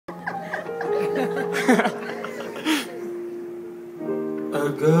A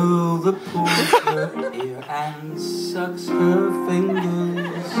girl that pulls her ear and sucks her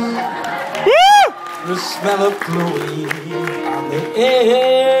fingers. The smell of Chloe on the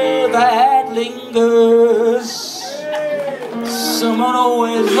air that lingers. Someone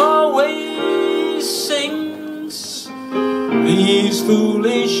always sings these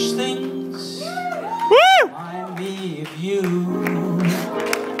foolish things. Remind me of you.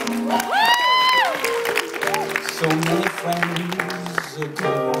 So many friends, a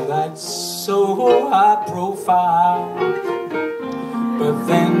girl that's so high profile, but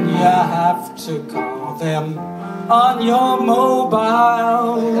then you have to call them on your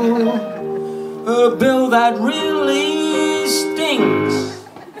mobile. A bill that really stings.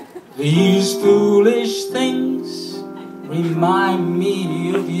 These foolish things remind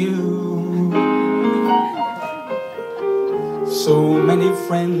me of you. So many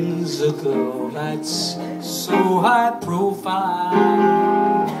friends, a girl that's so high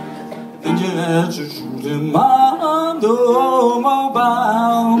profile, then you have to shoot them on the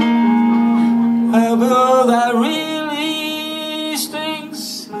mobile. A bill that really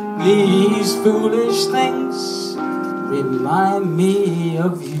stinks. These foolish things remind me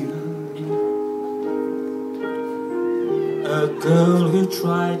of you. A girl who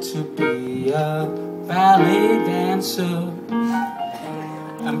tried to be a ballet dancer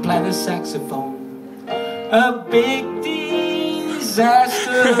and play the saxophone, a big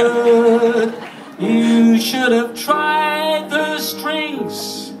disaster. You should have tried the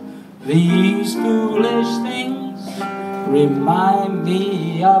strings. These foolish things remind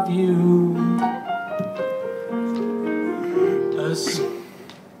me of you. A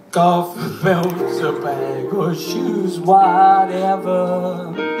scarf, belt, a bag, or shoes,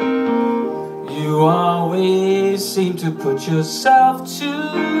 whatever. You always seem to put yourself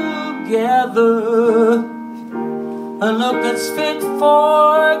together. A look that's fit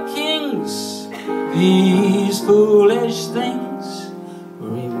for kings. These foolish things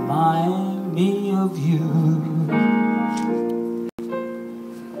remind me of you.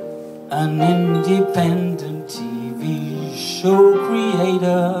 An independent TV show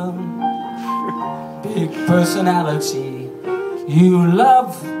creator, big personality, you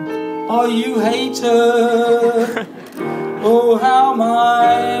love or you hate her. Oh, how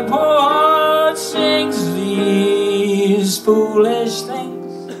my poor heart sings. These foolish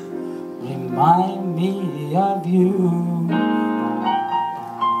things remind me of you.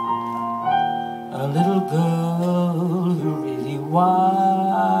 A little girl who really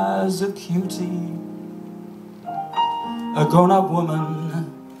was a cutie, a grown-up woman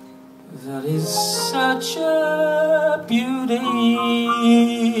that is such a beauty,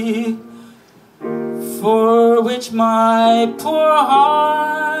 for which my poor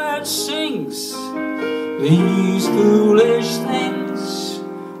heart sings. These foolish things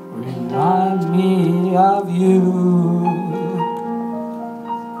remind me of you.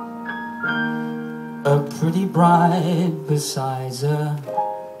 A pretty bride besides a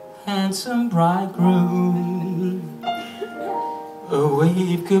handsome bridegroom, a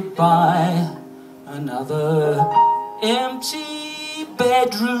wave goodbye, another empty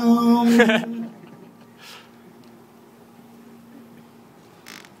bedroom.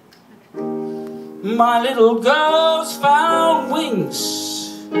 My little girl's found wings.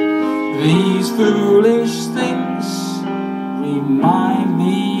 These foolish things remind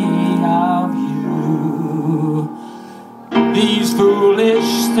me of you. These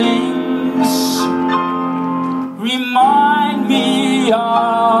foolish